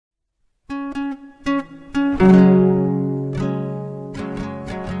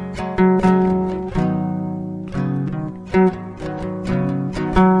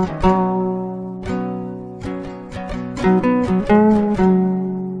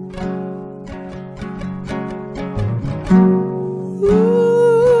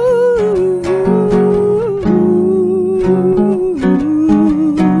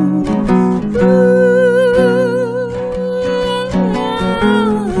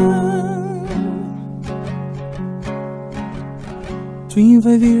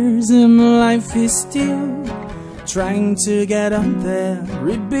"25 years and my life is still trying to get on that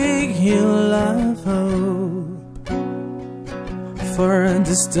great big hill of hope for a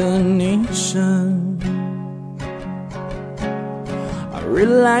destination." I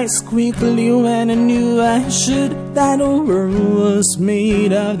realized quickly when I knew I should that the world was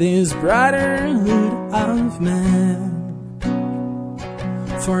made of this brotherhood of man,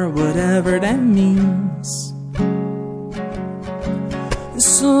 for whatever that means.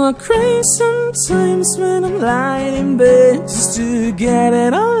 So I cry sometimes when I'm lying in bed just to get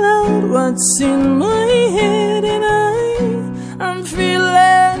it all out what's in my head, and I'm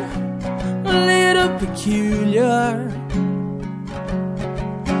feeling a little peculiar.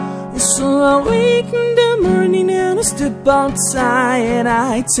 So I wake in the morning and I step outside and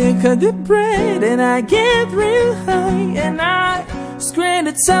I take a deep breath and I get real high and I scream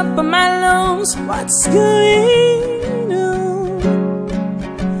at the top of my lungs, "What's going on?"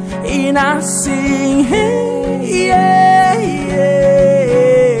 And I sing, "Hey, yeah, yeah,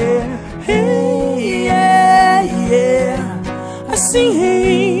 hey, yeah, yeah." I sing,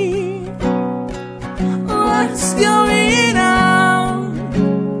 "Hey, what's going on?"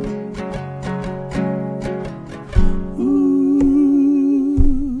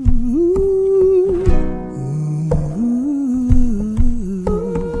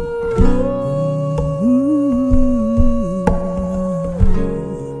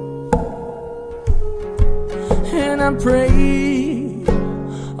 And I pray,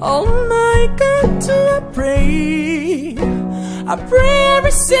 oh my God, do I pray? I pray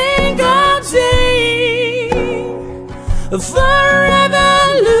every single day for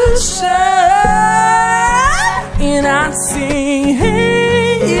revolution. And I sing,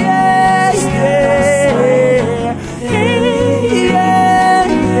 "Hey, yeah, yeah, hey, yeah,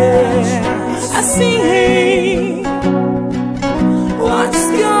 yeah." I sing, "Hey, what's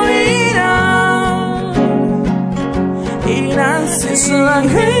going on?" And I sing, so I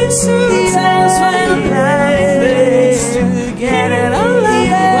cry sometimes when I'm lying to get it all out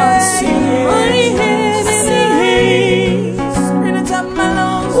what's in my head. I sing, "Hey, scream at the top of my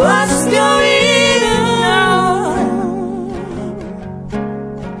lungs, what's going on?"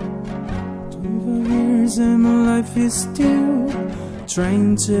 25 years and my life is still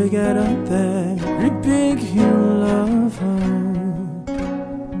trying to get up that great big hill of hope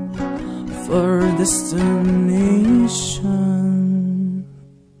for destination.